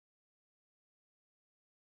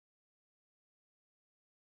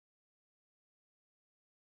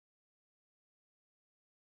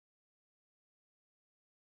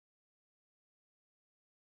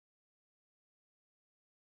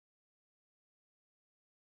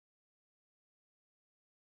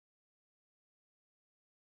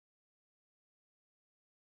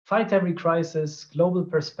Fight Every Crisis, Global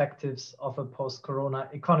Perspectives of a Post-Corona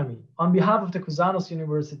Economy. On behalf of the Cusanos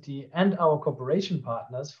University and our cooperation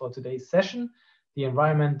partners for today's session, the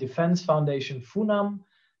Environment Defense Foundation FUNAM,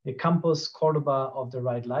 the Campus Cordoba of the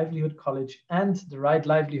Right Livelihood College, and the Right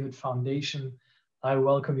Livelihood Foundation, I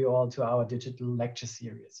welcome you all to our digital lecture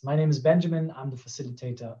series. My name is Benjamin. I'm the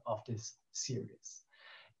facilitator of this series.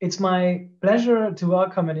 It's my pleasure to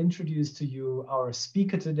welcome and introduce to you our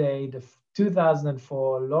speaker today, the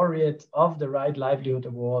 2004 laureate of the Right Livelihood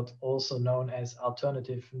Award, also known as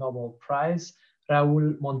Alternative Nobel Prize,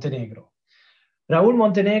 Raúl Montenegro. Raúl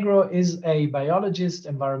Montenegro is a biologist,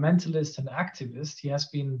 environmentalist, and activist. He has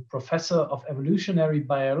been Professor of Evolutionary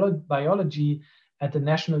Biology at the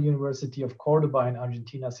National University of Cordoba in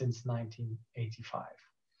Argentina since 1985.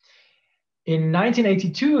 In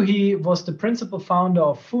 1982, he was the principal founder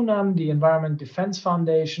of FUNAM, the Environment Defense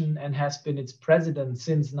Foundation, and has been its president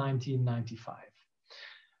since 1995.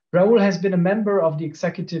 Raúl has been a member of the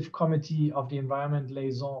executive committee of the Environment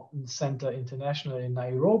Liaison Center International in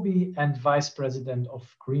Nairobi and vice president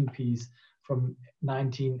of Greenpeace from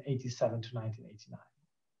 1987 to 1989.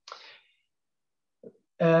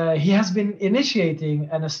 He has been initiating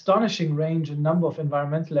an astonishing range and number of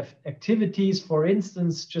environmental activities. For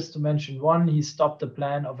instance, just to mention one, he stopped the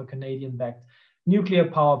plan of a Canadian-backed nuclear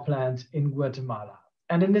power plant in Guatemala.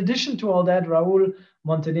 And in addition to all that, Raúl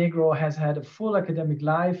Montenegro has had a full academic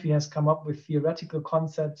life. He has come up with theoretical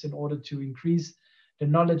concepts in order to increase the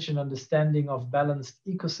knowledge and understanding of balanced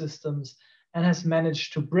ecosystems, and has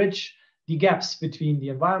managed to bridge the gaps between the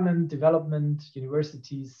environment, development,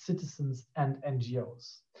 universities, citizens, and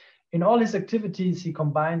NGOs. In all his activities, he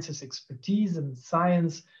combines his expertise in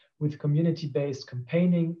science with community-based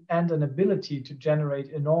campaigning and an ability to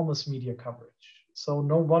generate enormous media coverage. So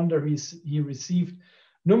no wonder he received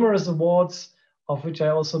numerous awards, of which I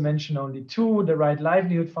also mention only two. The Right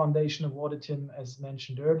Livelihood Foundation awarded him, as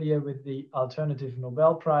mentioned earlier, with the Alternative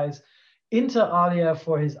Nobel Prize, inter alia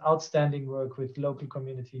for his outstanding work with local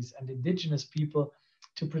communities and indigenous people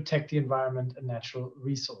to protect the environment and natural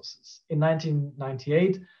resources. In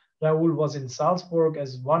 1998, Raúl was in Salzburg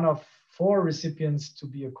as one of 4 recipients to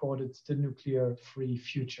be accorded the Nuclear Free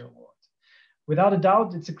Future Award. Without a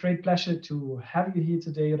doubt, it's a great pleasure to have you here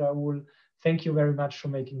today, Raúl. Thank you very much for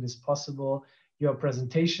making this possible. Your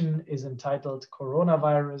presentation is entitled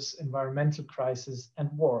Coronavirus, Environmental Crisis, and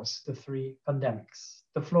Wars, the 3 Pandemics.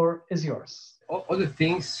 The floor is yours. All the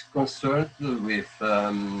things concerned with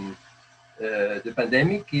the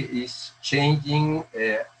pandemic is changing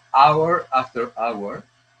hour after hour.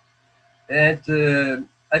 And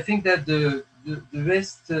I think that the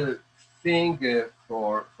best thing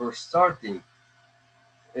for starting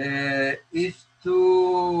is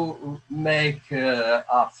to make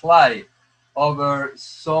a fly over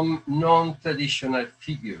some non-traditional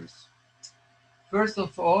figures. First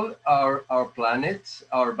of all, our planet,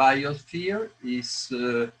 our biosphere is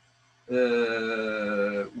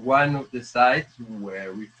one of the sites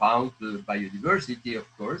where we found biodiversity, of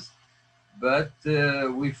course, but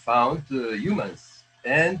we found humans.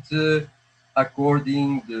 And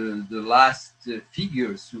according to the last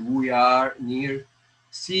figures, we are near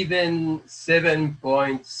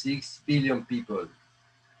 7.6 billion people.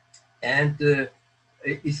 And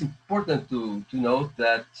it's important to note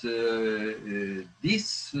that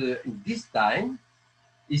this time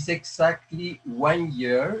is exactly 1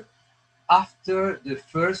 year after the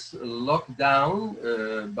first lockdown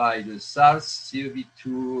by the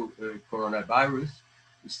SARS-CoV-2 coronavirus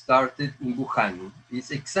started in Wuhan. It's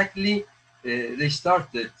exactly, they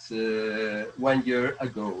started 1 year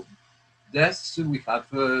ago. Thus, we have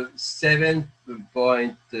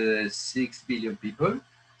 7.6 billion people.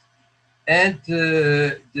 And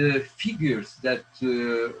the figures that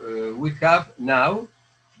we have now,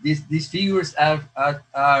 these figures have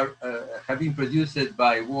been produced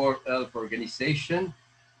by World Health Organization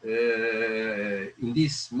in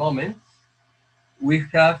this moment. We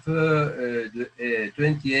have the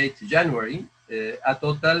 28th January, a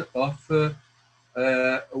total of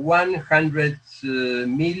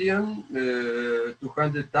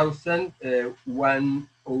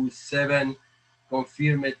 100,200,107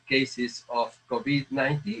 confirmed cases of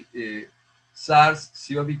COVID-19.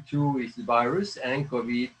 SARS-CoV-2 is the virus and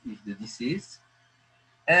COVID is the disease.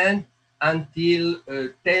 And until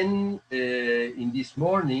 10 in this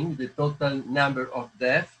morning, the total number of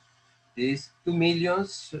deaths is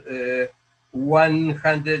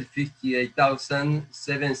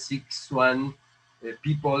 2,158,761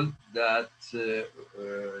 people that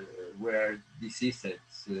were diseased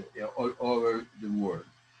all over the world.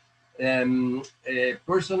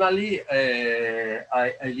 Personally,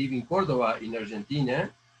 I live in Cordoba in Argentina,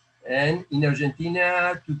 And in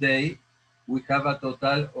Argentina today, we have a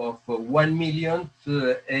total of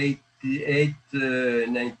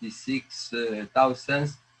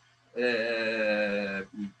 1,096,000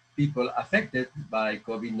 people affected by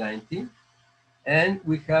COVID-19. And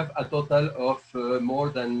we have a total of more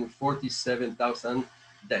than 47,000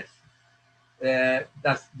 deaths.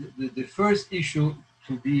 That's the first issue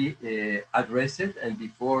to be addressed, and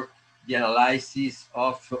before the analysis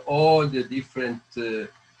of all the different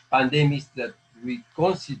pandemics that we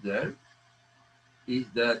consider, is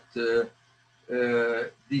that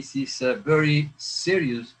this is a very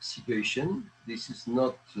serious situation. This is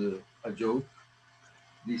not a joke.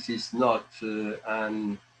 This is not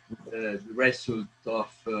an result of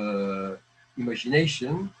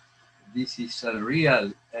imagination. This is a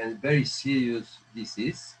real and very serious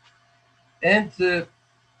disease. And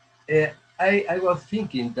I was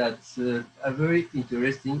thinking that's a very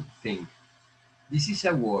interesting thing. This is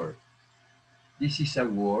a war. This is a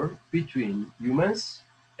war between humans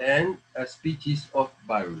and a species of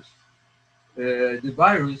virus. The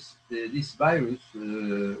virus, this virus,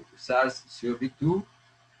 SARS-CoV-2,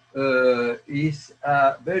 is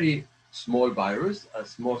a very small virus,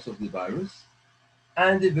 as most of the virus.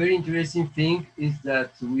 And the very interesting thing is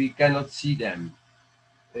that we cannot see them.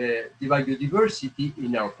 The biodiversity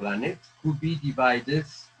in our planet could be divided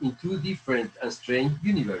in two different and strange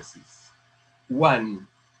universes. One,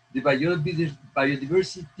 the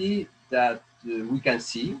biodiversity that we can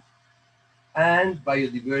see, and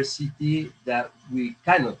biodiversity that we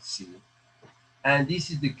cannot see. And this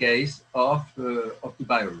is the case of the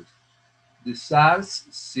virus. The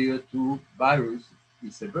SARS-CoV-2 virus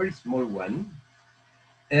is a very small one.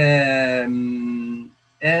 And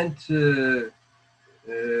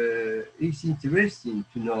it's interesting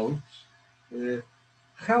to note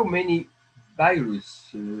how many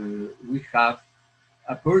virus we have.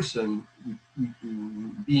 A person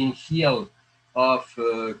being healed of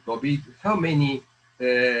COVID, how many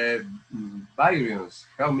virions,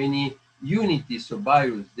 how many unities of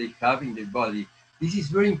virus they have in the body. This is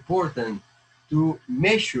very important to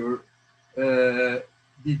measure the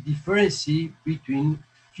difference between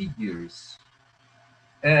figures.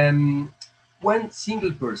 One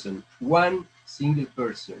single person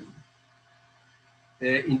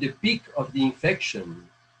in the peak of the infection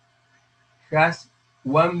has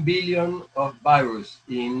 1 billion of virus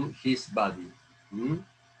in his body.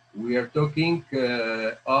 We are talking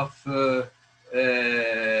of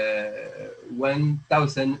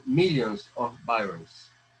 1,000 millions of virus.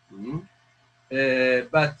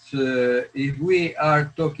 But if we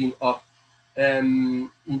are talking of in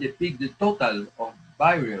the peak, the total of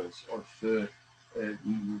virions, of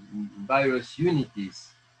virus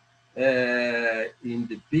unities in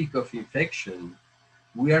the peak of infection,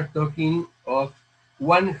 we are talking of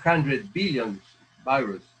 100 billion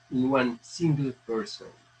virus in one single person.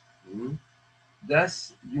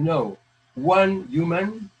 Thus, you know, one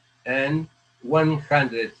human and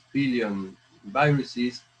 100 billion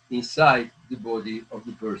viruses inside the body of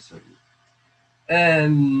the person.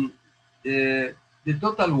 And the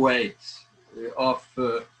total weight of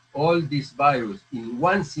all these viruses in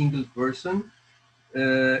one single person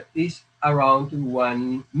is around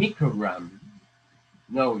 1 microgram.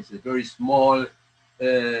 No, it's a very small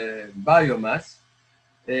biomass,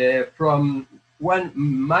 from 1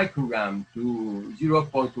 microgram to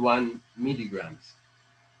 0.1 milligrams.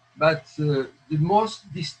 But the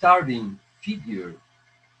most disturbing figure,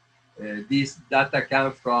 this data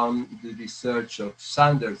comes from the research of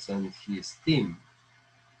Sanders and his team,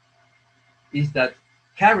 is that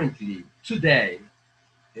currently, today,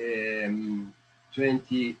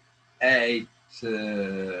 28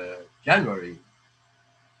 January,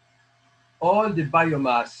 all the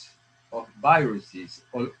biomass of viruses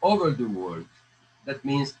all over the world, that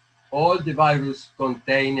means all the virus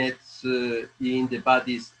contained in the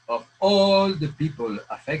bodies of all the people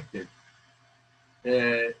affected,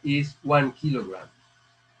 is 1 kilogram.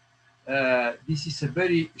 This is a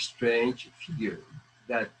very strange figure,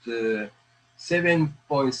 that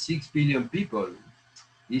 7.6 billion people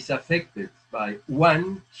is affected by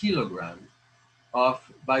 1 kilogram of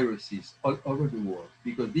viruses all over the world,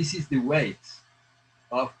 because this is the weight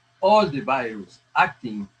of all the virus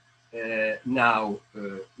acting now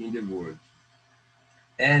in the world.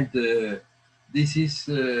 And this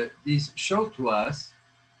shows to us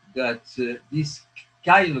that this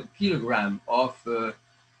kilogram of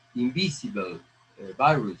invisible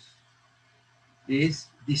virus is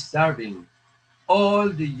disturbing all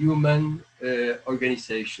the human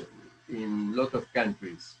organization in a lot of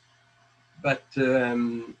countries. But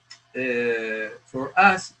for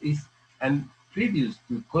us, it's an previous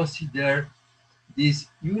to consider this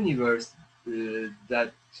universe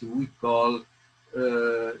that we call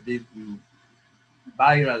the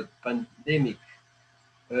viral pandemic,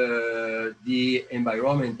 the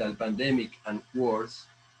environmental pandemic, and wars,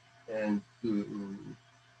 and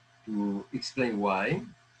to explain why,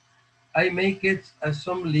 I make it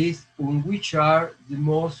some list on which are the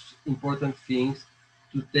most important things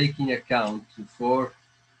to take in account for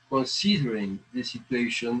considering the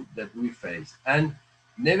situation that we face. And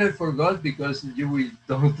never forget, because you will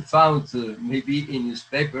don't found maybe in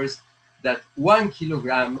newspapers that 1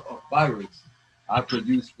 kilogram of virus are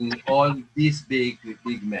produced in all this big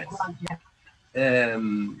mess.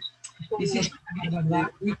 This is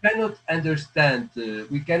we cannot understand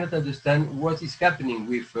what is happening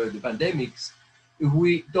with the pandemics if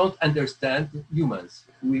we don't understand humans.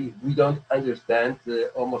 We don't understand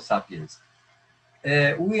Homo sapiens.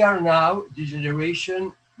 We are now the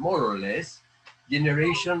generation, more or less,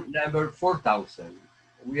 generation number 4,000.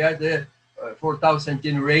 We are the 4,000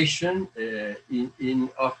 generation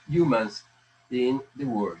of humans in the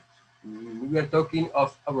world. We are talking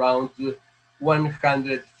of around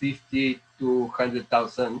 150 to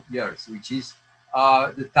 100,000 years, which is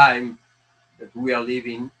the time that we are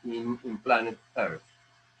living in planet Earth.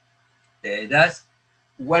 That's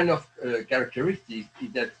one of characteristics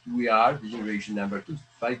is that we are the generation number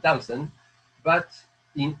 5,000, but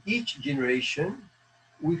in each generation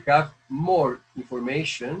we have more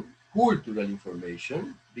information, cultural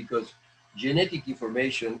information, because genetic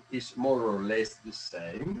information is more or less the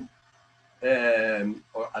same,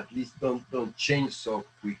 or at least don't change so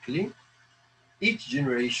quickly. Each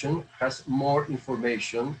generation has more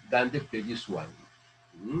information than the previous one.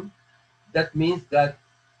 That means that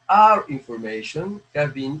our information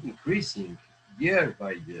have been increasing year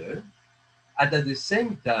by year, and at the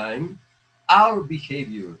same time, our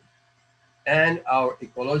behavior and our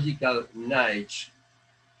ecological niche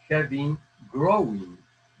have been growing,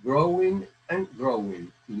 growing, and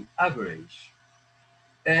growing in average.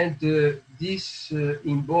 And this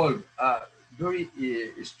involved a very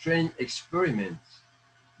strange experiment,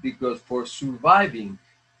 because for surviving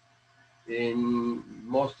in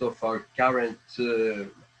most of our current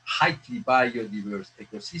highly biodiverse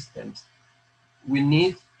ecosystems, we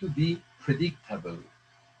need to be predictable.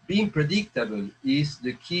 Being predictable is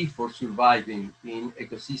the key for surviving in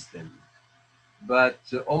ecosystem. But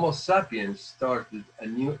Homo sapiens started a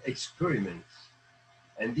new experiment,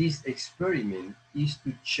 and this experiment is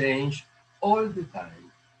to change all the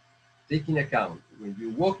time, taking account when you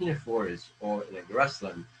walk in a forest or in a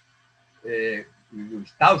grassland with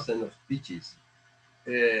thousands of species,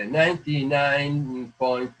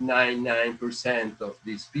 99.99% of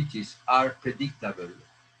these species are predictable.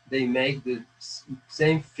 They make the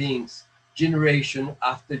same things generation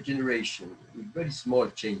after generation with very small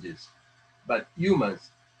changes. But humans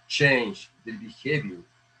change their behavior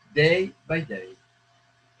day by day,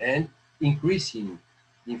 and increasing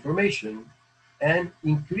information and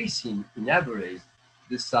increasing in average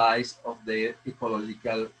the size of their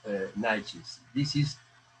ecological niches. This is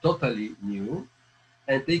totally new,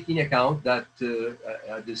 and taking account that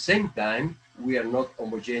at the same time we are not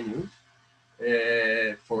homogeneous.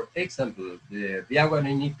 For example, the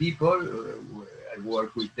Biaguanini people, I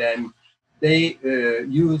work with them, they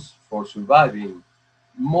use for surviving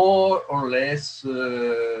more or less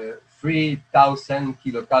 3,000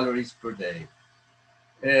 kilocalories per day.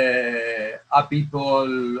 A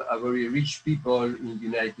very rich people in the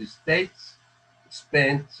United States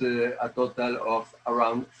spent a total of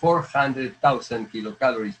around 400,000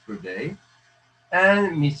 kilocalories per day.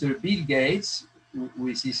 And Mr. Bill Gates,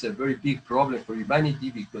 which is a very big problem for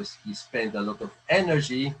humanity because he spent a lot of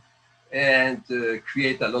energy and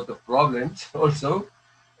create a lot of problems also.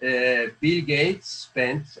 Bill Gates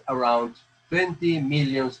spent around 20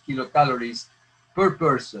 million kilocalories per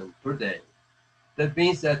person per day. That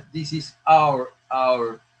means that this is our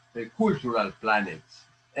cultural planet.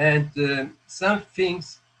 And some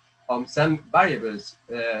things, some variables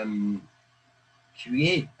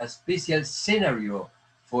create a special scenario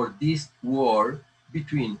for this war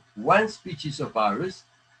between one species of virus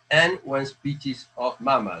and one species of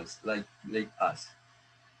mammals like us.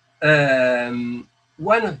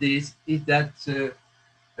 One of these is that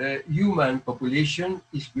human population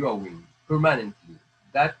is growing permanently.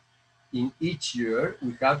 That in each year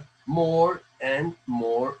we have more and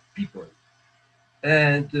more people.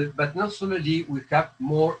 And but not solely we have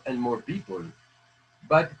more and more people,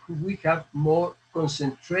 but we have more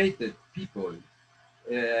concentrated people.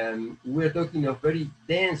 We're talking of very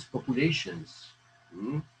dense populations.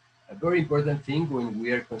 A very important thing when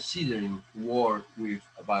we are considering war with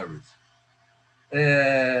a virus.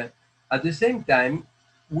 At the same time,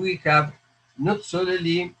 we have not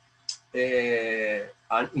solely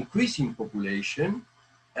an increasing population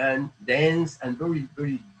and dense and very,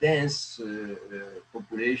 very dense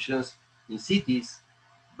populations in cities,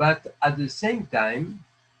 but at the same time,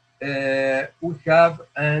 we have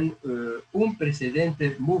an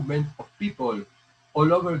unprecedented movement of people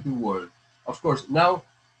all over the world. Of course, now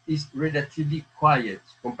it's relatively quiet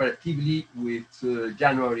comparatively with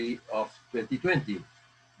January of 2020.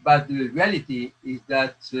 But the reality is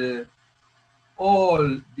that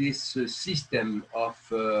all this system of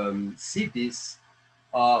cities,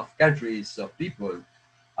 of countries, of people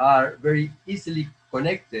are very easily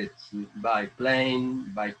connected by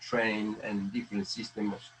plane, by train, and different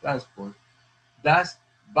systems of transport. Thus,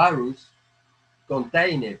 virus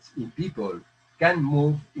contained in people can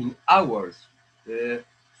move in hours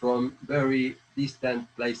from very distant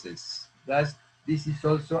places. Thus, this is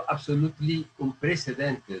also absolutely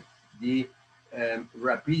unprecedented, the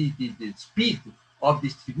rapidity, the speed of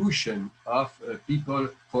distribution of people,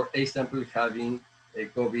 for example, having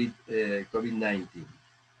COVID-19.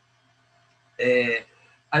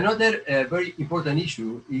 Another very important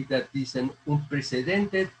issue is that there is an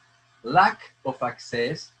unprecedented lack of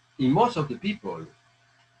access in most of the people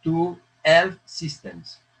to health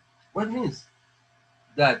systems. What means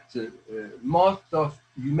that most of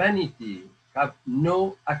humanity have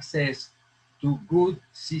no access to good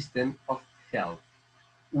system of health.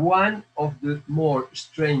 One of the more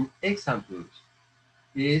strange examples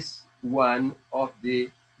is one of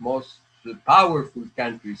the most powerful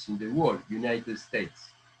countries in the world, United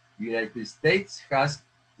States. United States has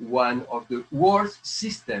one of the worst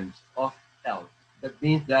systems of health. That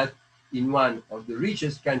means that in one of the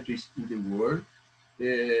richest countries in the world,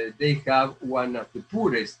 they have one of the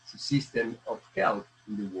poorest systems of health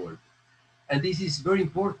in the world. And this is very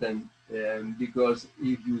important because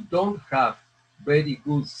if you don't have very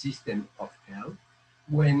good system of health,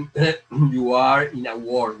 when you are in a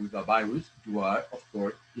war with a virus, you are, of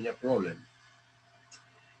course, in a problem.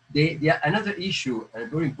 Another issue,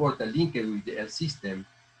 and very important linked with the health system,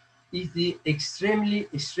 is the extremely,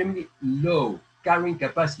 extremely low carrying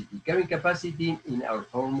capacity. Carrying capacity in our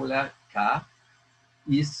formula K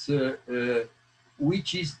is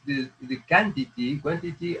which is the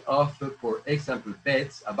quantity of, for example,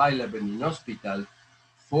 beds available in hospital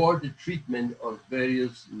for the treatment of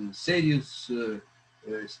various serious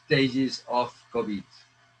stages of COVID.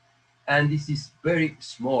 And this is very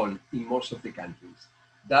small in most of the countries.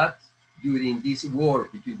 That during this war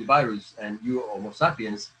between the virus and you Homo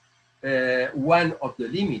sapiens, one of the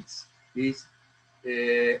limits is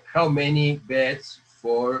how many beds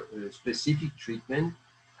for specific treatment,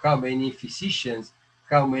 how many physicians,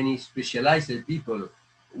 how many specialized people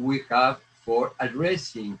we have for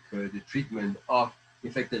addressing the treatment of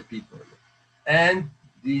infected people. And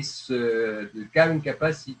this the carrying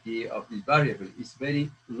capacity of this variable is very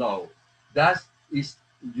low. That is,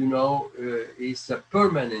 is a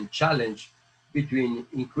permanent challenge between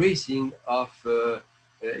increasing of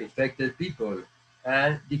infected people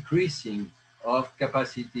and decreasing of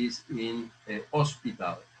capacities in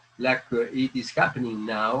hospital, like it is happening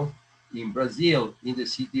now in Brazil, in the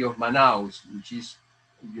city of Manaus, which is,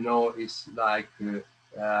 is like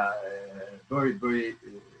very, very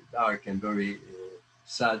dark and very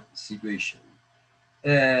sad situation.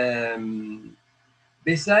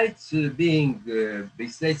 Besides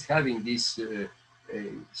besides having this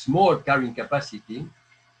small carrying capacity,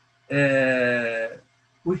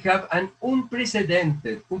 we have an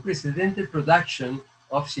unprecedented production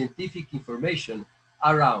of scientific information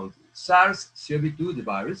around SARS-CoV-2, the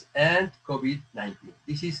virus, and COVID-19.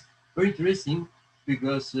 This is very interesting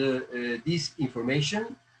because this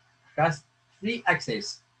information has free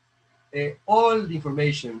access. All the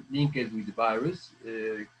information linked with the virus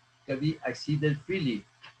can be accessed freely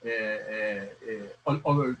all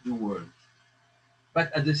over the world.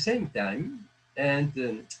 But at the same time, and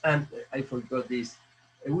I forgot this,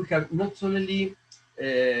 we have not only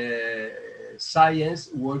science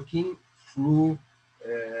working through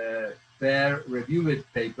peer-reviewed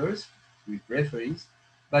papers with referees,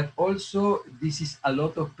 but also this is a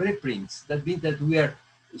lot of preprints. That means that we are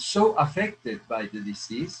so affected by the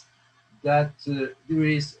disease that there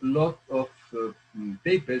is a lot of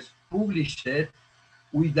papers published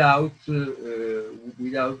without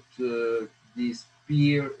this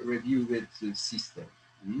peer-reviewed system.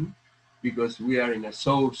 Because we are in a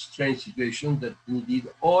so strange situation that we need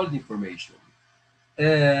all the information.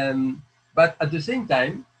 But at the same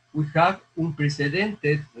time, we have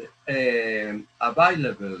unprecedented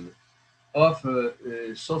available of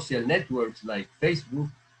social networks like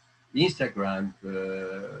Facebook, Instagram,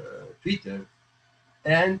 Twitter,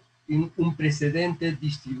 and in unprecedented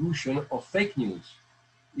distribution of fake news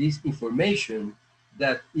is information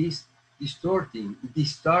that is distorting,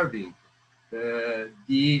 disturbing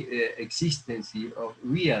the existence of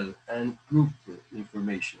real and proved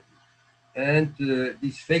information. And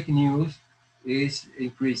this fake news is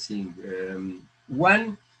increasing.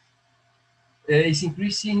 One is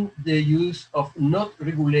increasing the use of not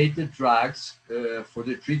regulated drugs for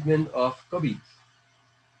the treatment of COVID.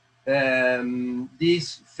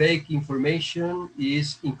 This fake information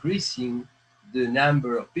is increasing the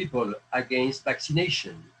number of people against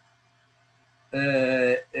vaccination.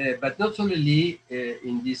 But not only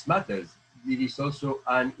in these matters, there is also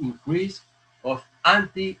an increase of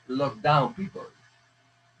anti-lockdown people.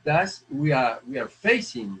 Thus, we are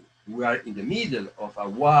in the middle of a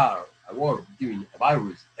war between a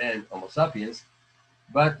virus and Homo sapiens,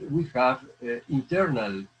 but we have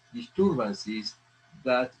internal disturbances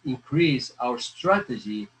that increase our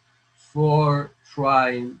strategy for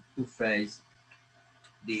trying to face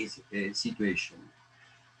this situation.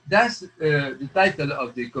 Thus, the title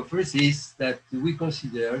of the conference is that we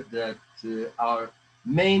consider that our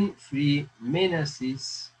main three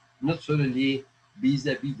menaces, not solely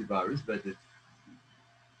vis-a-vis the virus, but the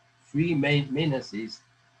three main menaces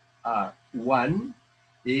are: one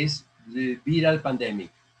is the viral pandemic,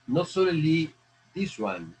 not solely this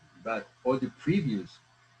one, but all the previous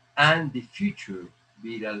and the future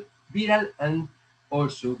viral and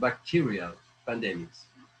also bacterial pandemics.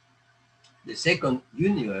 The second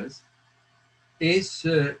universe is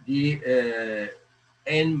the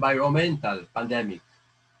environmental pandemic,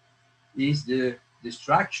 is the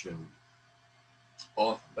destruction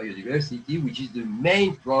of biodiversity, which is the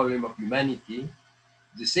main problem of humanity.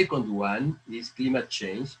 The second one is climate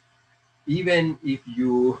change, even if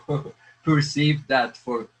you perceive that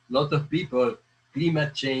for a lot of people,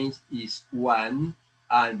 climate change is one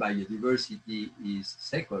and biodiversity is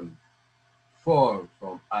second. From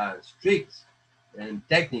a strict and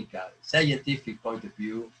technical scientific point of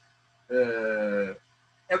view, uh,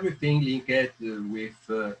 everything linked with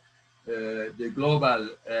the global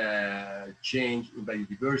change in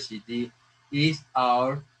biodiversity is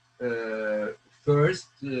our first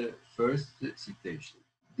situation.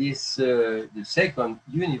 The second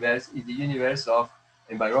universe is the universe of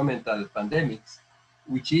environmental pandemics,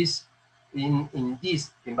 which is in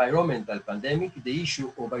this environmental pandemic, the issue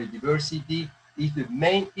of biodiversity is the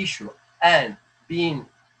main issue. And being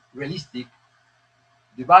realistic,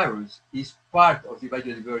 the virus is part of the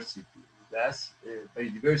biodiversity. Thus,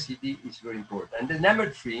 biodiversity is very important. And the number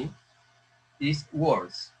three is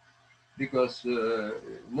wars, because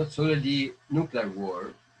not solely nuclear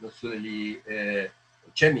war, not solely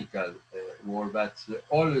chemical war, but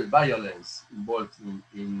all violence involved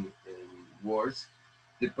in wars,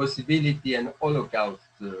 the possibility and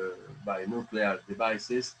holocaust by nuclear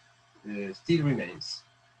devices still remains.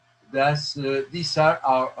 Thus, these are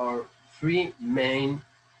our three main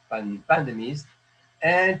pandemics,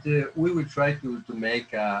 and we will try to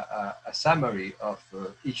make a summary of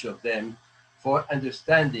each of them for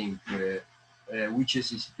understanding which is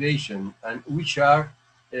the situation and which are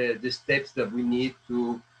the steps that we need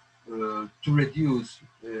to reduce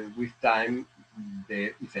with time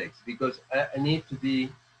the effects. Because I need to be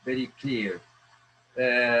very clear.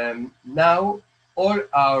 Now, all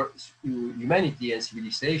our humanity and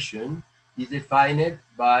civilization is defined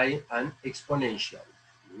by an exponential.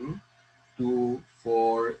 2,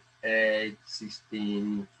 4, 8,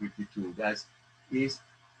 16, 32. That is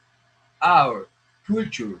our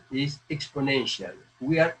culture is exponential.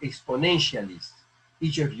 We are exponentialists.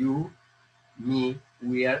 Each of you, me,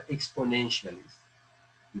 we are exponentialists.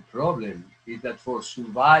 The problem is that for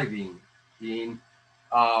surviving in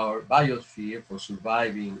our biosphere, for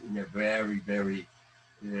surviving in a very, very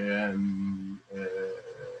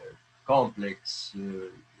complex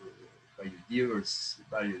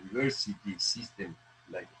biodiversity system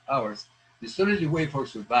like ours, the only way for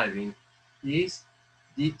surviving is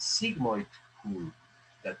the sigmoid curve.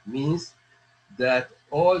 That means that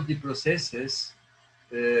all the processes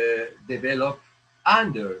develop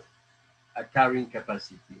under a carrying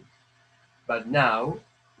capacity. But now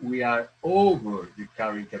we are over the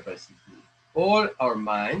carrying capacity. All our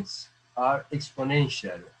minds are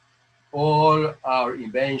exponential. All our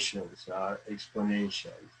inventions are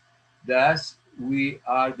exponential. Thus, we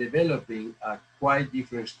are developing a quite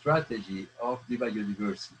different strategy of the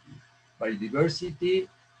biodiversity. Biodiversity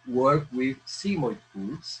work with sigmoid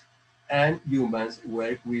curves, and humans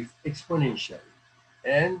work with exponential.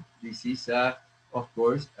 And this is, of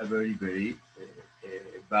course, a very, very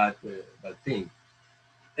bad thing.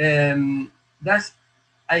 That's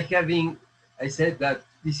I said that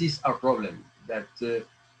this is our problem, that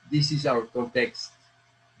this is our context,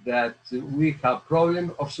 that we have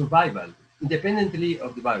problem of survival independently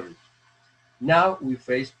of the virus. Now we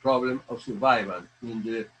face problem of survival in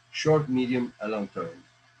the short, medium, and long term.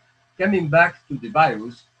 Coming back to the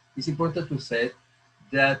virus, it's important to say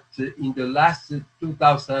that in the last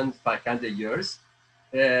 2,500 years,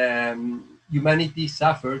 humanity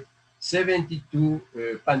suffered 72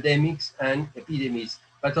 pandemics and epidemics,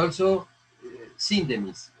 but also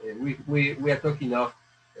syndemics. We are talking of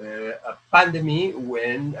a pandemic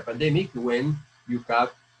when you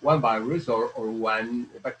have one virus or one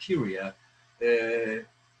bacteria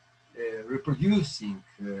reproducing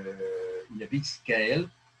in a big scale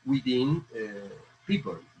within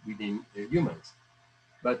people, within humans.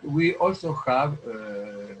 But we also have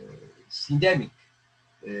syndemic.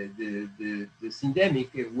 The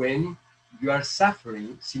syndemic when you are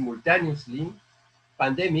suffering simultaneously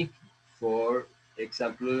pandemic, for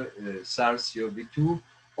example, SARS-CoV-2,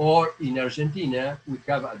 or in Argentina, we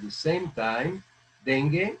have at the same time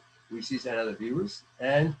dengue, which is another virus,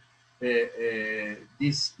 and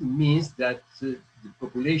this means that the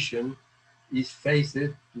population is faced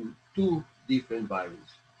to two different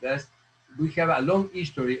viruses. That's, we have a long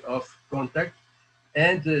history of contact,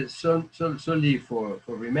 and solely for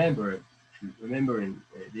remembering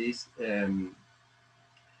this.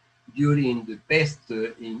 During the past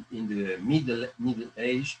in the middle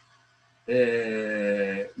age,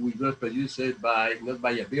 we got produced by not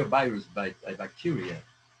by a virus, but a bacteria.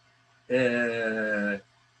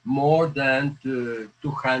 More than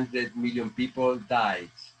 200 million people died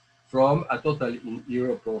from a total in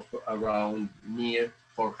Europe of around near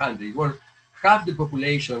 400. Well, half the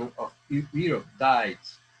population of Europe died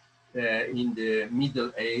in the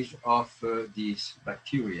middle age of this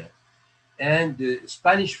bacteria. And the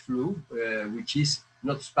Spanish flu, which is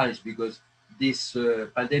not Spanish because this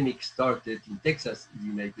pandemic started in Texas, in the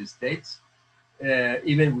United States.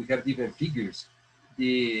 Even we have different figures.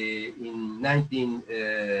 In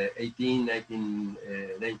 1918,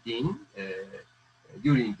 1919,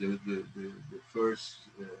 during the First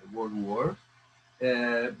World War,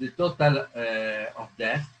 the total of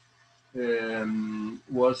death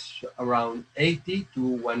was around 80 to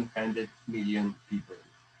 100 million people.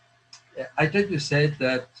 I try to say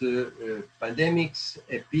that pandemics,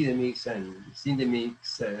 epidemics, and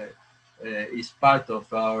syndemics is part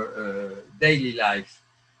of our daily life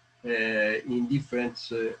in different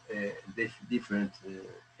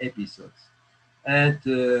episodes. And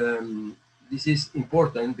this is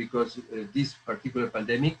important because this particular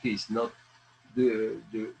pandemic is not the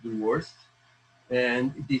worst,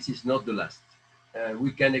 and this is not the last.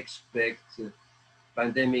 We can expect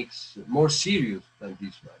pandemics more serious than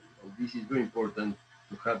this one. This is very important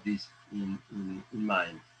to have this in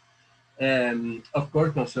mind. Of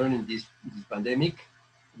course, concerning this pandemic,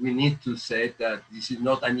 we need to say that this is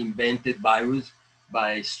not an invented virus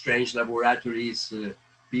by strange laboratories,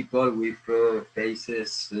 people with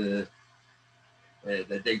faces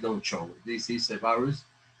that they don't show. This is a virus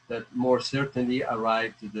that more certainly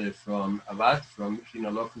arrived from a bat, from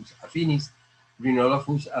Rhinolophus affinis.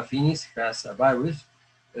 Rhinolophus affinis has a virus,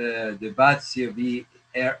 the bat CoV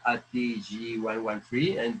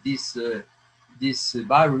RATG113, and this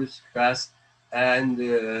virus has, and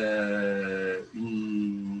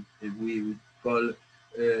we would call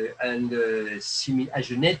a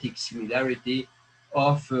genetic similarity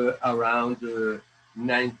of around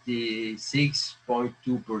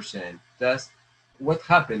 96.2%. That's what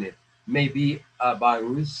happened. Maybe a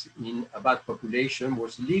virus in a bat population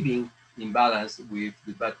was living in balance with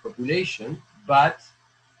the bat population, but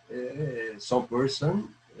some persons,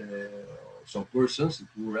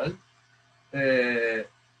 plural,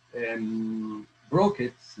 broke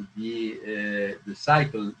it, the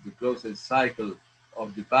cycle, the closed cycle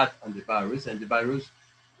of the bat and the virus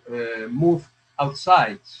moved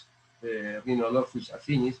outside Rhinolophus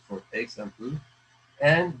affinis, for example,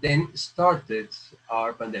 and then started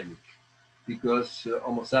our pandemic, because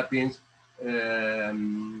Homo sapiens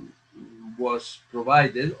was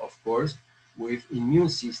provided, of course, with immune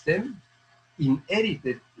system,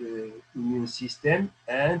 inherited immune system,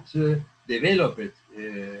 and developed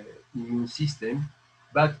immune system,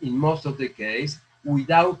 but in most of the case,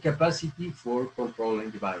 without capacity for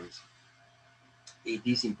controlling the virus. It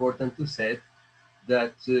is important to say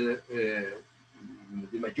that the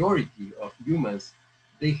majority of humans,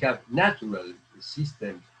 they have natural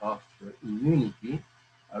systems of immunity.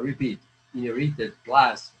 I repeat, inherited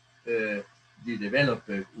plus the developed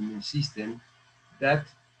immune system that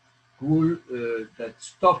could that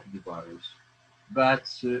stop the virus. but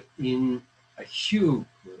in a huge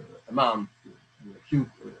amount, a huge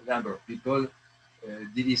number of people,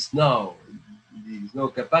 there is no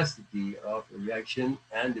capacity of reaction,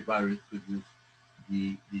 and the virus produces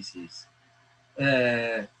the disease.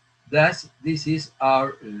 Uh, Thus, this is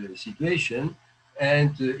our situation,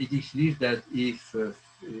 and it is clear that if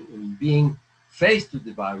being faced to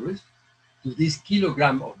the virus, to this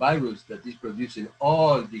kilogram of virus that is producing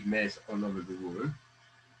all the mess all over the world,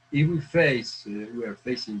 if we are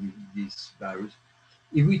facing this virus,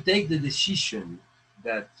 if we take the decision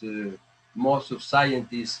that most of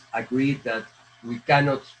scientists agree that we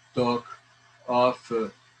cannot talk of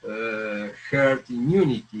herd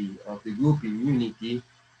immunity, of the group immunity,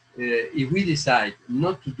 if we decide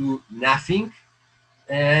not to do nothing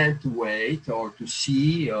and to wait or to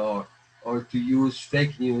see or to use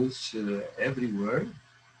fake news everywhere,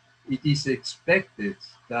 it is expected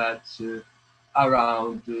that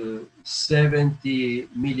around 70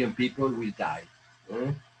 million people will die.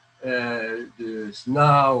 The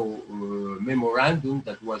SNOW memorandum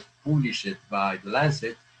that was published by the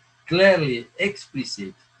Lancet clearly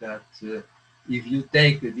explicit that if you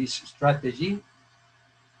take this strategy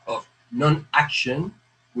of non-action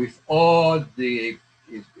with all the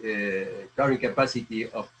current capacity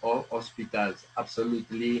of all hospitals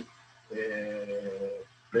absolutely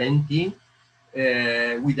plenty,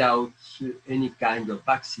 without any kind of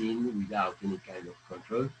vaccine, without any kind of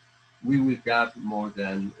control, we will have more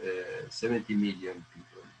than 70 million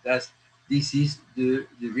people. This is the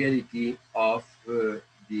reality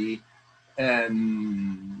the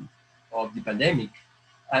of the pandemic,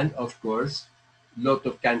 and of course, a lot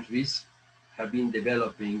of countries have been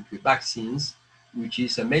developing vaccines, which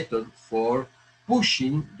is a method for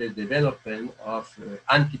pushing the development of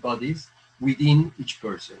antibodies within each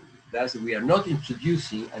person. Thus, we are not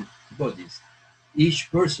introducing antibodies. Each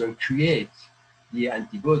person creates the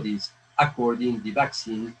antibodies according to the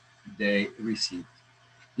vaccine they received.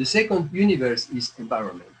 The second universe is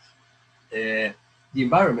environment. The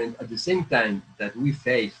environment, at the same time that we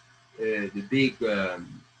face the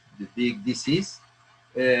big disease,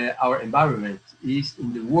 our environment is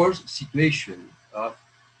in the worst situation of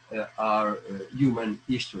our human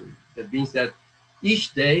history. That means that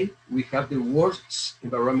each day we have the worst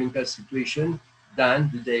environmental situation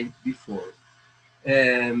than the day before.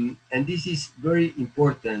 And this is very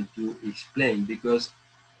important to explain because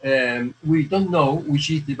we don't know which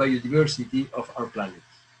is the biodiversity of our planet.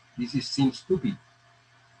 Seems stupid.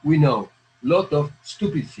 We know a lot of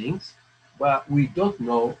stupid things, but we don't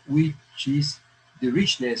know which is the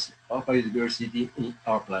richness of biodiversity in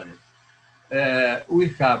our planet. We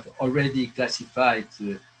have already classified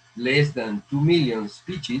less than 2 million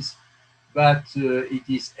species, but it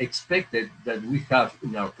is expected that we have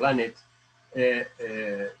in our planet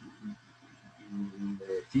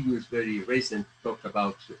figures very recent talk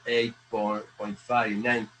about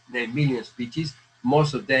 8.59 million species,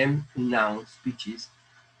 most of them known species,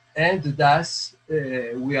 and thus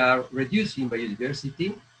we are reducing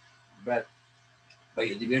biodiversity, but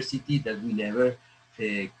biodiversity that we never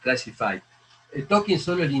classified. Talking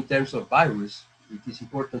solely in terms of virus, it is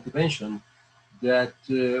important to mention that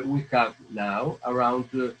we have now around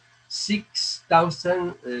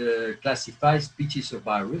 6,000 classified species of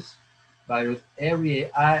virus ARN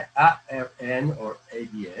or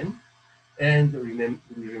ADN, and we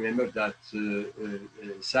remember that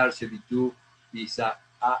SARS-CoV-2 is a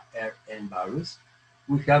ARN virus.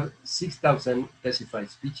 We have 6,000 classified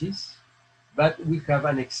species, but we have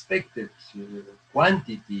an expected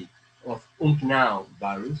quantity of unknown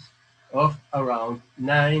virus of around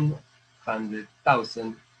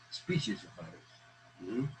 900,000 species of virus.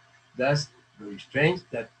 That's very strange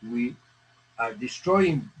that we are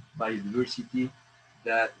destroying biodiversity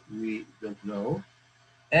that we don't know.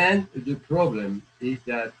 And the problem is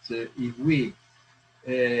that if we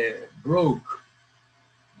broke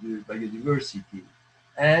the biodiversity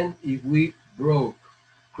and if we broke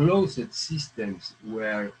closed systems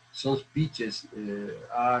where some species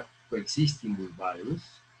are coexisting with virus,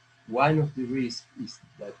 one of the risks is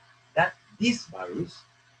that this virus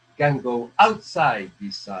can go outside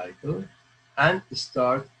this cycle and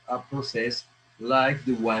start a process like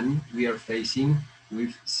the one we are facing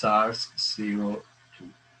with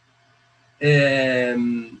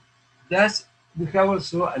SARS-CoV-2. Thus, we have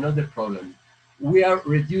also another problem. We are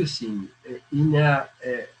reducing in a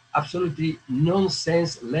absolutely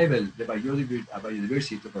nonsense level the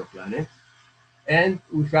biodiversity of our planet, and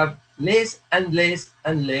we have less and less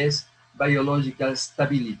and less biological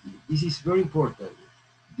stability. This is very important.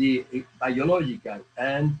 The biological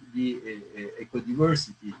and the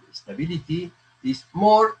ecodiversity stability is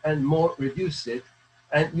more and more reduced,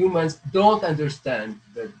 and humans don't understand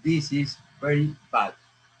that this is very bad.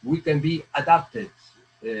 We can be adapted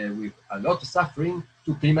with a lot of suffering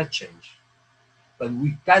to climate change, but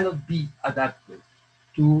we cannot be adapted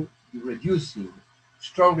to the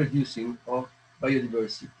strong reducing of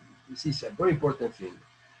biodiversity. This is a very important thing.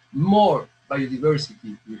 More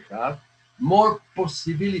biodiversity we have, more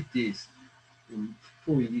possibilities in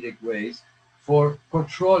fully indirect ways for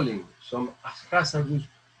controlling some hazardous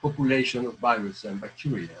population of viruses and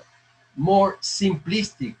bacteria. More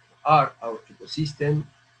simplistic are our ecosystem,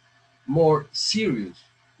 more serious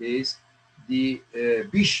is the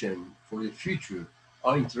vision for the future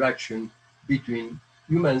of interaction between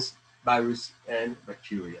humans, virus, and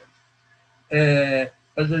bacteria. But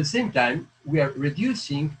at the same time, we are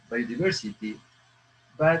reducing biodiversity,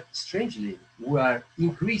 but strangely, we are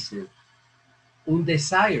increasing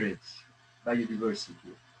undesired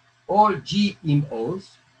biodiversity. All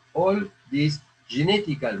GMOs, all these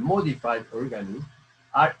genetically modified organisms,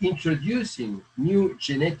 are introducing new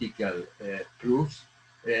genetical proofs,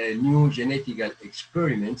 new genetical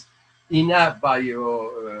experiments in a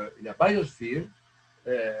biosphere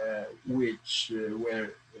where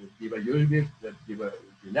the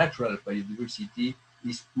natural biodiversity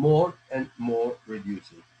is more and more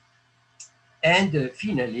reduced. And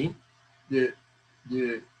finally, the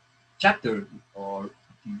the chapter or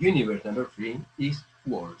the universe number 3 is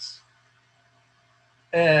wars.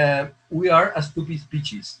 We are a stupid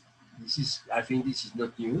species. I think this is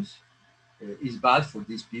not news. It's bad for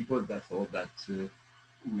these people that thought that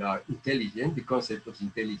we are intelligent. The concept of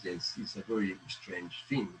intelligence is a very strange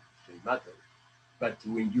thing, strange matter. But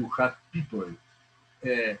when you have people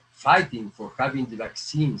fighting for having the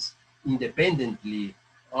vaccines independently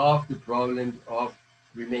of the problem of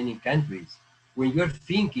remaining countries, when you're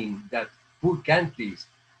thinking that poor countries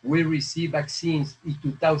will receive vaccines in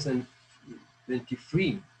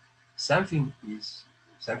 2023, something is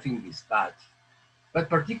bad. But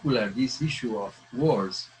particularly this issue of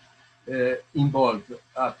wars involve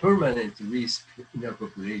a permanent risk in our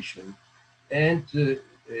population and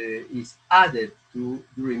is added to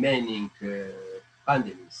the remaining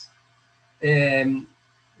pandemics.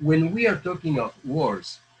 When we are talking of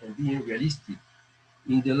wars and being realistic,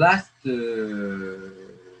 in the last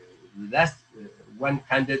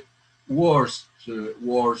 100 wars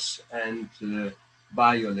and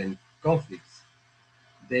violent conflicts,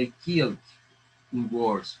 they killed in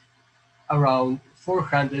wars around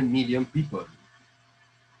 400 million people.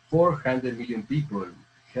 400 million people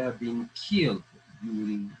have been killed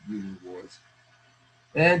during wars.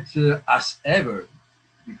 And as ever,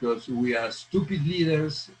 because we are stupid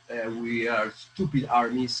leaders, we are stupid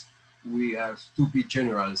armies, we are stupid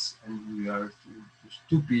generals, and we are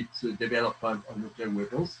stupid development of nuclear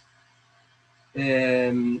weapons.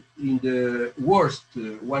 In the worst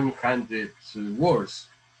 100 wars,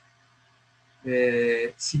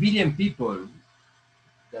 civilian people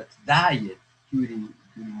that died during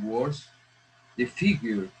wars, the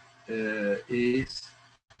figure is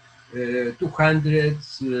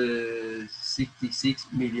 266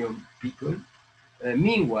 million people.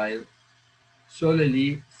 Meanwhile,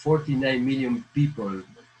 solely 49 million people,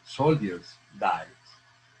 soldiers, died.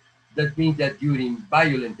 That means that during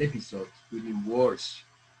violent episodes, during wars,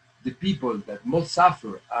 the people that most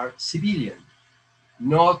suffer are civilian,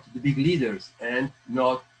 not the big leaders and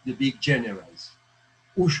not the big generals.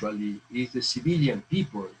 Usually, it's the civilian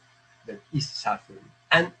people that is suffering.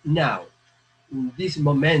 And now, in this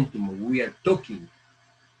momentum we are talking,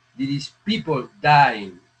 there is people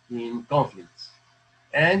dying in conflicts.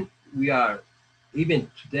 And we are, even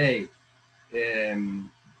today,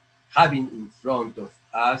 having in front of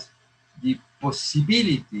us the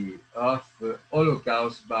possibility of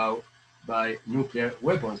holocaust by nuclear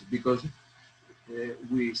weapons, because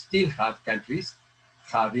we still have countries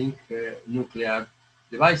having nuclear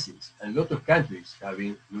devices, and a lot of countries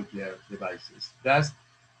having nuclear devices. Thus,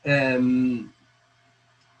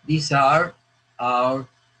 these are our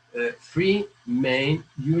three main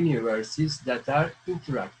universes that are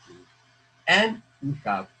interacting. And we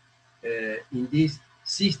have in this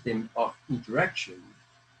system of interaction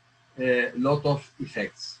a lot of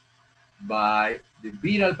effects by the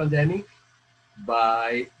viral pandemic,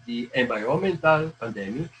 by the environmental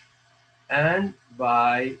pandemic, and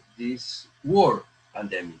by this war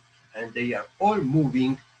pandemic. And they are all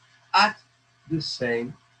moving at the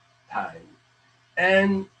same time.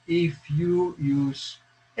 And if you use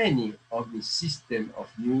any of the system of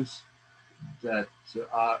news that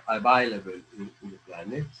are available in the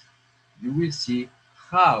planet, you will see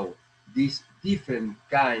how these different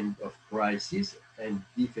kind of crises and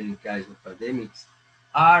different kinds of pandemics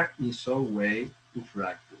are in some way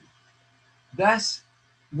interacting. That's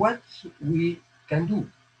what we can do.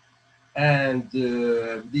 And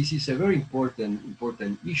this is a very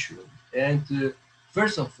important issue. And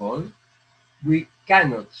first of all, we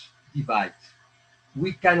cannot divide,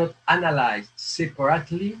 we cannot analyze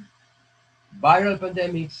separately viral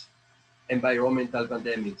pandemics, environmental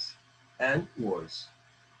pandemics, and wars.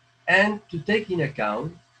 And to take in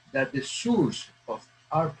account that the source of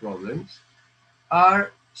our problems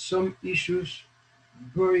are some issues,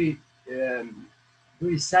 very,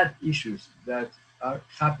 very sad issues that are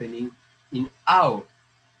happening in our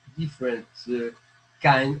different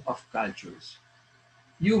kind of cultures.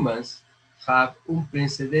 Humans have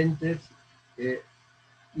unprecedented uh,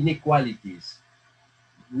 inequalities.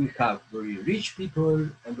 We have very rich people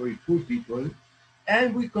and very poor people,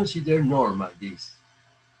 and we consider normal this.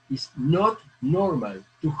 It's not normal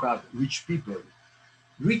to have rich people.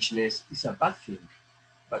 Richness is a bad thing,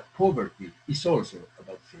 but poverty is also a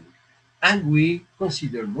bad thing. And we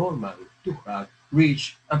consider normal to have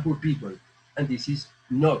rich and poor people, and this is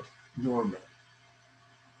not normal.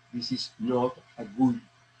 This is not a good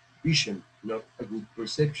vision, not a good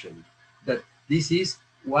perception. That this is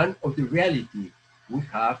one of the reality. We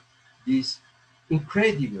have these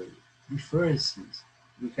incredible differences.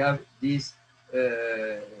 We have these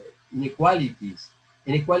inequalities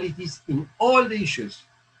in all the issues: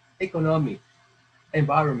 economic,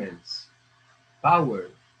 environments, power,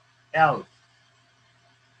 health,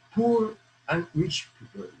 poor and rich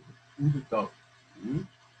people in the top,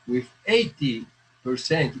 with 80%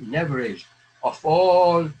 in average of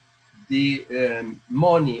all the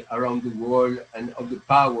money around the world and of the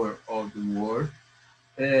power of the world,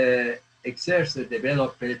 exerts a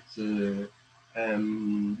developed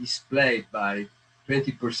displayed by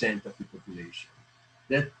 20% of the population.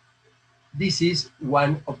 That this is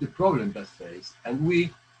one of the problems that face, and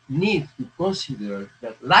we need to consider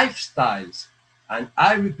that lifestyles, and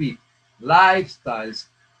I repeat, lifestyles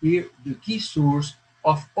are the key source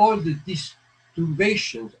of all the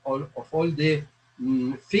disturbations, of all the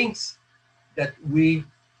things that we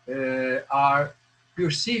are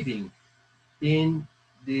perceiving in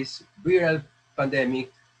this viral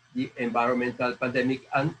pandemic, the environmental pandemic,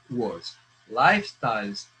 and wars.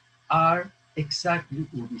 Lifestyles are exactly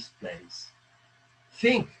in this place.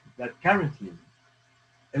 Think that currently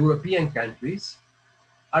European countries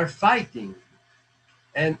are fighting,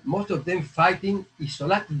 and most of them fighting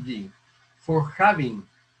isolatedly, for having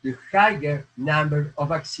the higher number of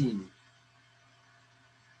vaccines.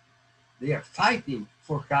 They are fighting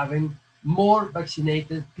for having more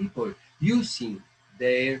vaccinated people using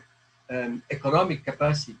their economic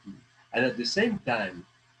capacity. And at the same time,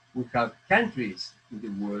 we have countries in the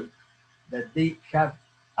world that they have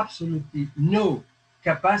absolutely no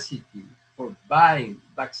capacity for buying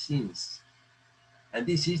vaccines. And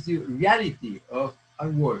this is the reality of our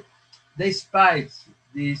world. Despite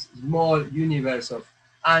this small universe of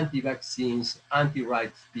anti-vaccines,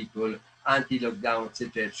 anti-rights people, anti-lockdown,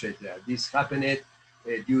 etc., this happened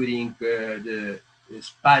during the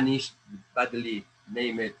Spanish, badly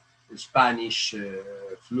named Spanish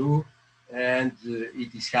flu, and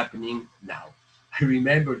it is happening now. I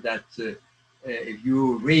remember that if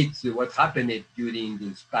you read what happened during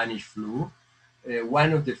the Spanish flu,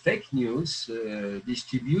 one of the fake news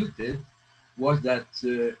distributed was that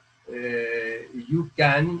you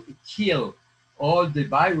can kill all the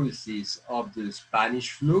viruses of the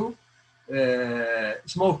Spanish flu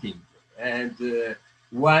smoking. And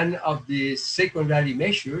one of the secondary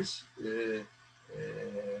measures, it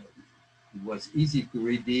was easy to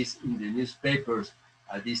read this in the newspapers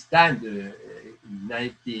at this time,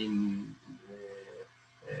 1918,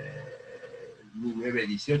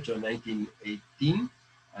 1918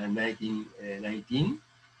 and 1919.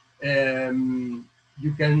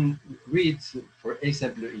 You can read, for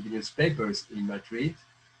example, in the newspapers in Madrid,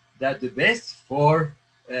 that the best for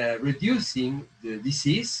reducing the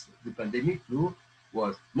disease, the pandemic flu,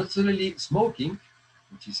 was not only smoking,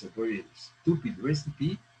 which is a very stupid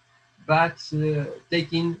recipe, but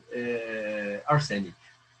taking arsenic.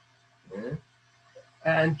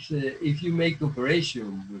 And if you make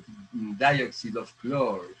comparison with dioxide of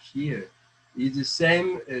chlorine here, it's the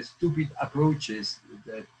same stupid approaches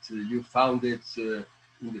that you found it in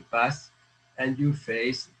the past and you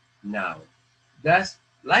face now. That's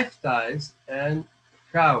lifestyles and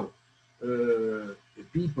how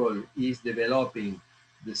people is developing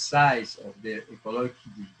the size of their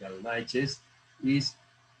ecological niches is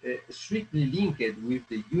strictly linked with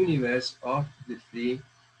the universe of the three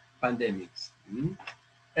pandemics.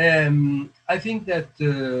 I think that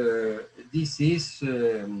this is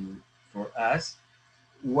for us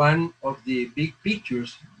one of the big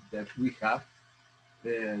pictures that we have.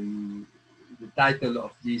 The title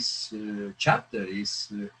of this chapter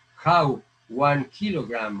is how 1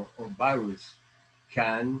 kilogram of virus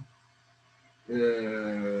can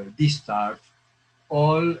disturb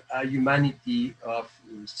all humanity of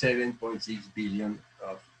 7.6 billion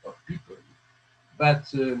of people.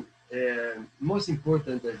 But most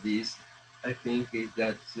important than this, I think, is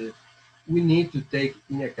that we need to take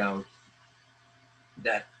in account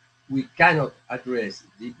that we cannot address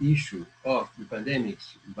the issue of the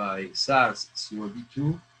pandemics by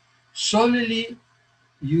SARS-CoV-2 solely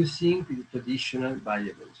using the traditional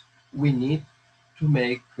variables. We need to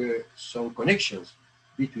make some connections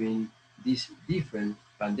between these different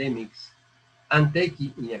pandemics and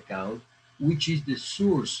taking in account which is the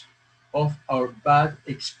source of our bad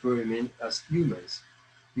experiment as humans,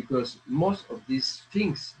 because most of these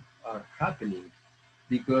things are happening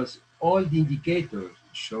because all the indicators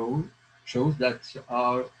shows that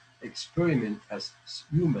our experiment as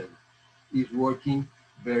human is working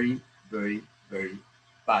very, very, very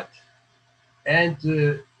bad. And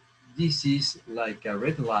this is like a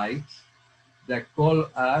red light that call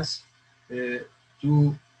us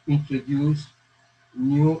to introduce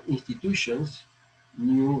new institutions,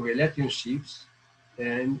 new relationships,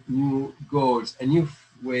 and new goals and new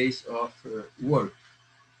ways of work.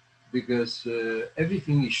 Because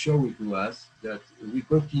everything is showing to us that we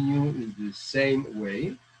continue in the same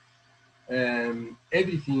way,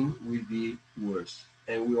 everything will be worse.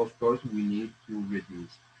 And we, of course, we need to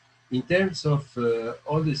reduce. In terms of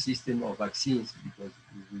all the system of vaccines, because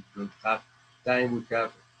we don't have time,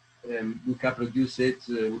 we have produced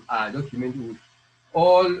a document with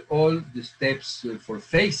all the steps for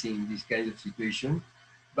facing this kind of situation.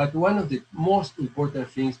 But one of the most important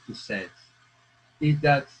things to say is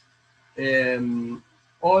that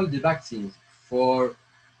all the vaccines for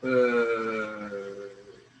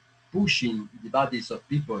pushing the bodies of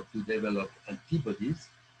people to develop antibodies,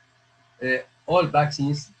 all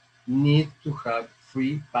vaccines need to have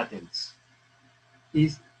free patents.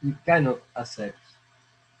 We cannot accept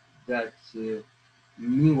that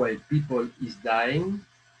meanwhile people is dying,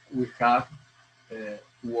 we have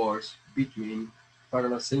wars between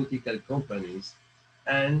pharmaceutical companies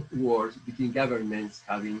and wars between governments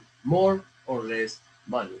having more or less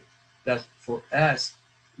money. That for us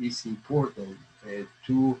is important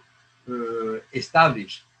to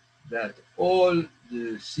establish that all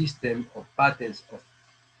the system of patents of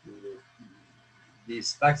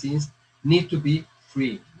these vaccines need to be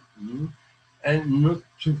free and not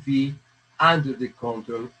to be under the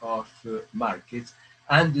control of markets.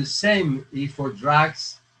 And the same is for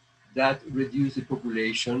drugs that reduce the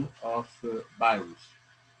population of virus.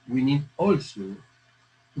 We need also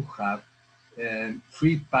to have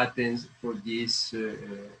free patents for this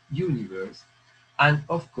universe. And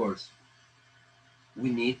of course, we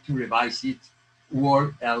need to revise it,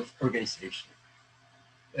 World Health Organization.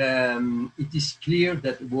 It is clear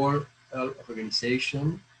that World Health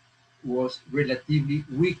Organization was relatively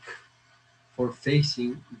weak for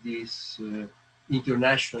facing this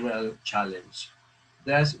international challenge.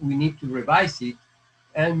 Thus, we need to revise it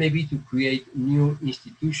and maybe to create new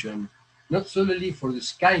institution, not solely for the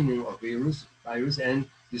scanning of virus and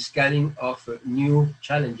the scanning of new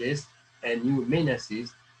challenges and new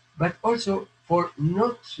menaces, but also for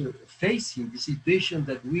not facing the situation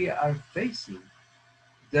that we are facing,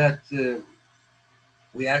 that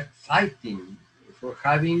we are fighting for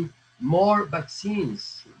having more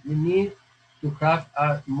vaccines. We need to have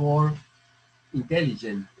a more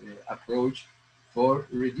intelligent approach for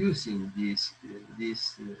reducing this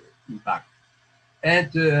impact.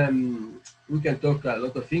 And we can talk a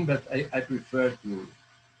lot of things, but I prefer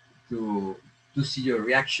to see your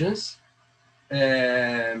reactions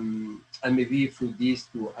and maybe through this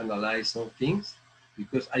to analyze some things,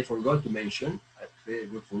 because I forgot to mention,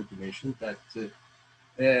 that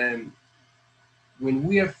when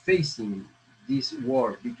we are facing this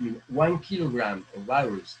war between 1 kilogram of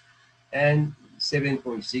virus and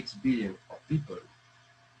 7.6 billion of people,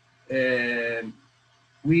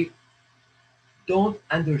 we don't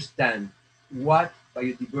understand what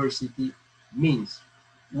biodiversity means.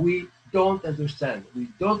 We don't understand, we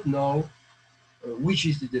don't know which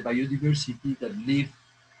is the biodiversity that live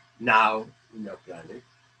now in our planet.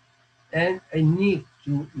 And I need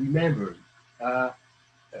to remember a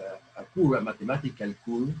curve, a mathematical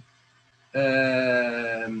curve.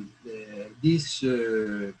 This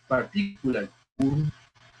particular curve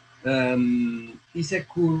is a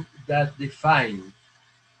curve that defines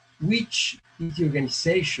which is the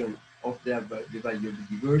organization of the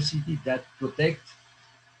biodiversity that protect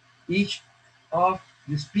each of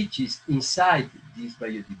the species inside this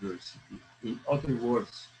biodiversity. In other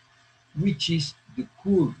words, which is the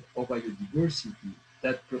curve of biodiversity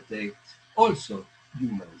that protects also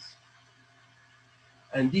humans.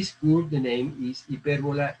 And this curve, the name is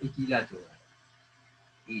hyperbola equilateral.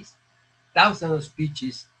 It's thousands of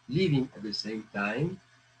species living at the same time,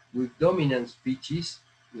 with dominant species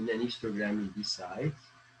in an histogram in this side,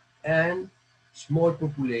 and small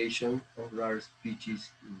population of rare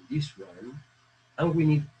species in this one, and we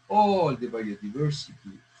need all the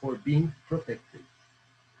biodiversity for being protected.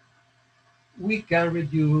 We can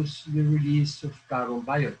reduce the release of carbon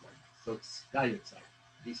dioxide.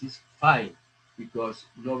 This is fine because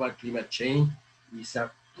global climate change is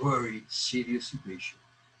a very serious situation.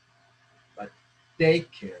 But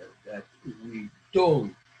take care that we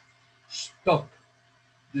don't stop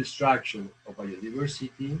destruction of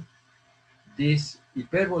biodiversity. These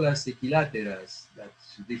hyperbolas equilaterals that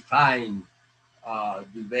define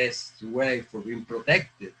the best way for being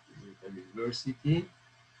protected with biodiversity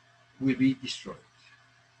will be destroyed.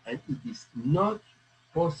 And it is not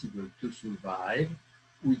possible to survive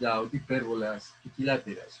without hyperbolas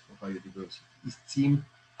equilaterals of biodiversity. It seems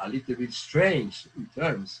a little bit strange in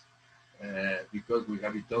terms because we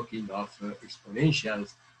have been talking of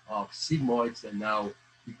exponentials, of sigmoids, and now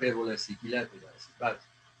hyperbolas equilaterals. But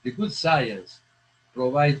the good science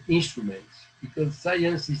provides instruments, because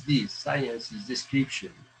science is this, science is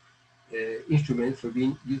description, instruments for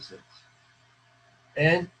being used.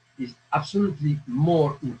 And it's absolutely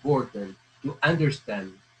more important to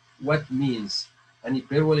understand what means an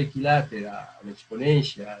hyperbola equilateral, an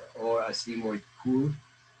exponential, or a sigmoid curve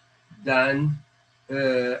than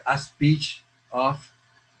a speech of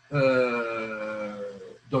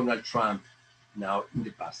Donald Trump now in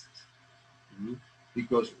the past.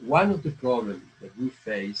 Because one of the problems that we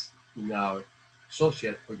face in our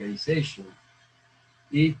social organization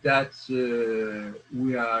is that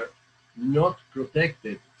we are not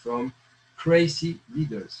protected from crazy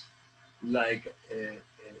leaders, like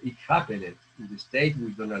it happened in the States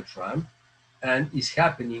with Donald Trump, and is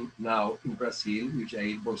happening now in Brazil with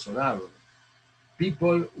Jair Bolsonaro.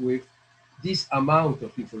 People with this amount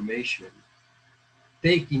of information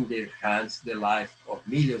taking in their hands the life of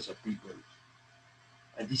millions of people.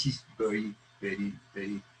 And this is very, very,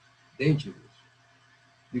 very dangerous,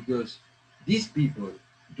 because these people,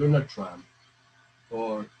 Donald Trump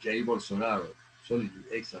or Jair Bolsonaro, solely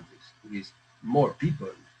examples, there is more people.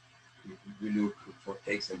 If we look, for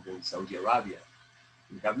example, in Saudi Arabia,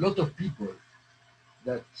 we have a lot of people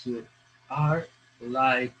that are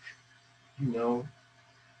like,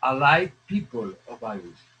 allied people of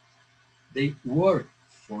virus. They work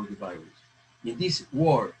for the virus. In this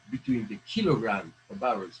war between the kilogram of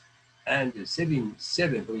virus and the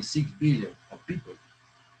 7.6 billion of people,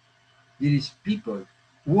 there is people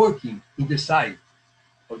working in the side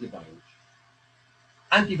of the virus.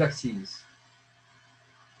 Anti-vaccines,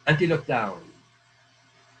 anti-lockdown,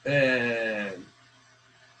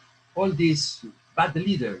 all these bad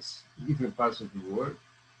leaders in different parts of the world,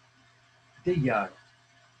 they are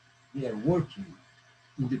working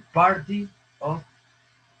in the party of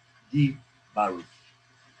the virus.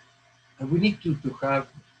 And we need to have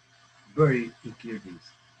very clear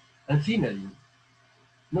this. And finally,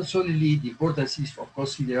 not solely the importance of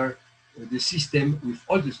consider the system with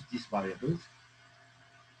all these variables,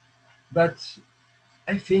 but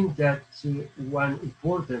I think that one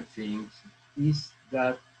important thing is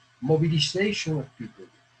that mobilization of people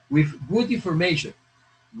with good information,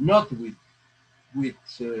 not with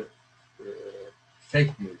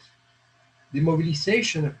fake news. The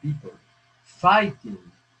mobilization of people, fighting,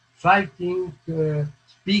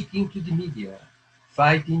 speaking to the media,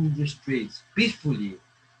 fighting in the streets, peacefully,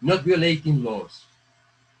 not violating laws,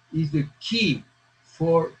 is the key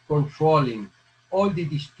for controlling all the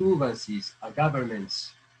disturbances of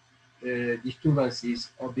governments, disturbances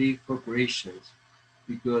of big corporations,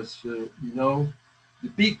 because the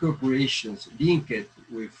big corporations linked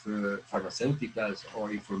with pharmaceuticals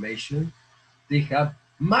or information, they have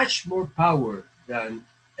much more power than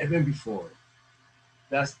ever before.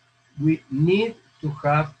 Thus, we need to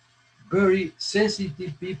have very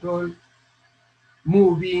sensitive people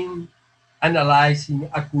moving, analyzing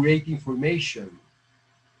accurate information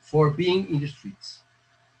for being in the streets.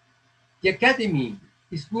 The academy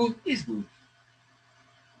is good,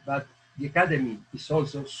 but the academy is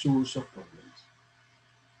also a source of problems.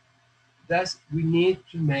 Thus, we need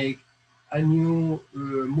to make a new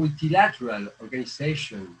multilateral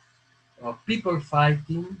organization of people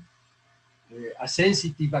fighting a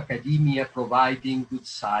sensitive academia providing good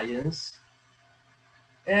science,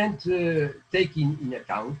 and taking in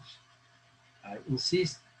account, I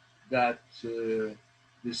insist that the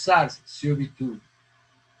SARS-CoV-2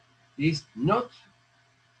 is not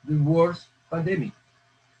the worst pandemic,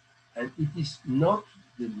 and it is not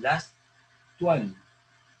the last one.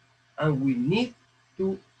 And we need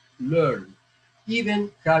to learn,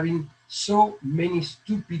 even having so many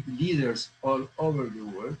stupid leaders all over the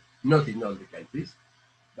world, not in all the countries,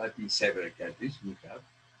 but in several countries we have,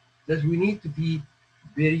 that we need to be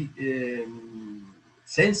very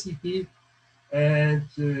sensitive and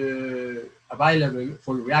available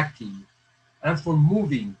for reacting and for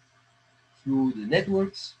moving through the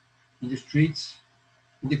networks, in the streets,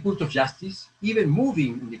 in the court of justice, even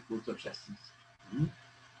moving in the court of justice.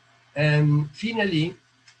 And finally,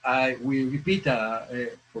 I will repeat,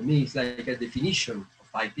 for me, it's like a definition of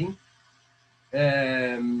fighting.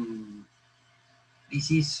 This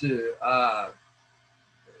is a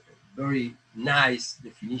very nice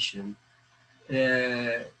definition.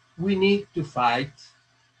 We need to fight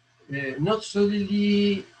not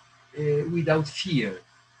solely without fear,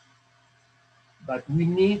 but we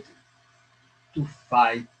need to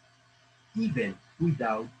fight even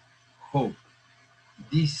without hope.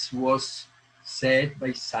 This was said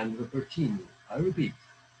by Sandro Pertini. I repeat,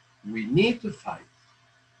 we need to fight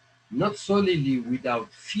not solely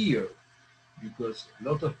without fear, because a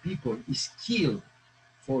lot of people is killed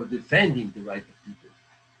for defending the right of people.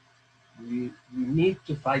 We need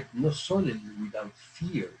to fight not solely without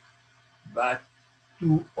fear, but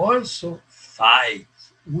to also fight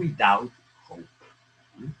without hope.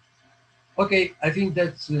 Okay, I think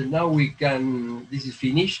that now we can, this is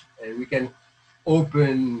finished, and we can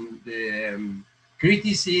open the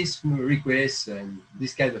criticism, requests, and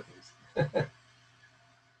this kind of things.